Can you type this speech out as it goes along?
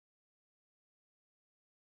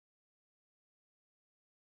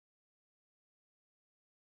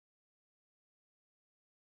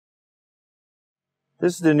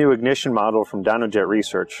This is the new ignition module from Dynojet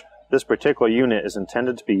Research. This particular unit is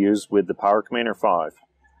intended to be used with the Power Commander 5.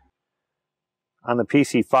 On the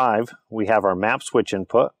PC5, we have our map switch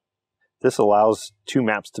input. This allows two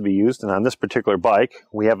maps to be used, and on this particular bike,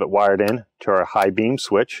 we have it wired in to our high beam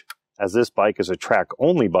switch. As this bike is a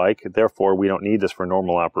track-only bike, therefore we don't need this for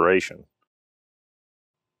normal operation.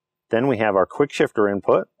 Then we have our quick shifter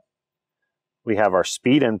input. We have our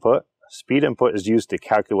speed input. Speed input is used to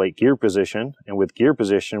calculate gear position, and with gear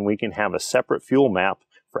position we can have a separate fuel map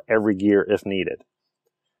for every gear if needed.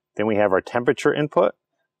 Then we have our temperature input.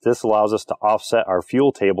 This allows us to offset our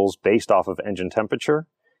fuel tables based off of engine temperature.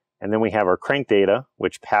 And then we have our crank data,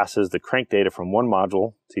 which passes the crank data from one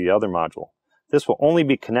module to the other module. This will only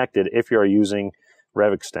be connected if you are using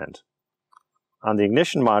RevExtend. On the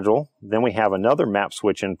ignition module, then we have another map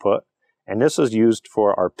switch input, and this is used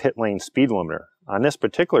for our pit lane speed limiter. On this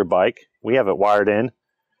particular bike, we have it wired in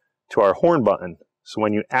to our horn button. So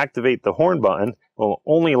when you activate the horn button, it will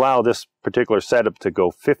only allow this particular setup to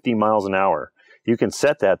go 50 miles an hour. You can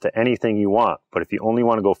set that to anything you want, but if you only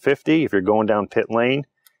want to go 50, if you're going down pit lane,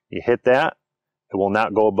 you hit that, it will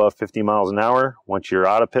not go above 50 miles an hour. Once you're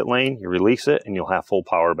out of pit lane, you release it and you'll have full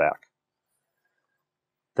power back.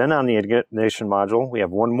 Then on the ignition module, we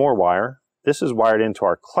have one more wire. This is wired into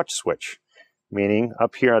our clutch switch, meaning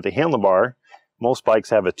up here at the handlebar, most bikes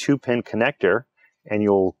have a 2-pin connector, and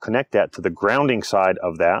you'll connect that to the grounding side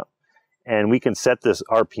of that, and we can set this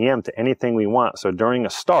RPM to anything we want. So during a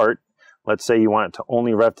start, let's say you want it to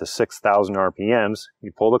only rev to 6,000 RPMs,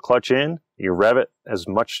 you pull the clutch in, you rev it as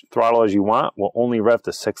much throttle as you want, will only rev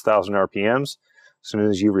to 6,000 RPMs. As soon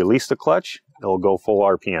as you release the clutch, it'll go full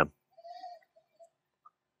RPM.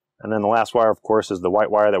 And then the last wire, of course, is the white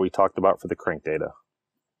wire that we talked about for the crank data.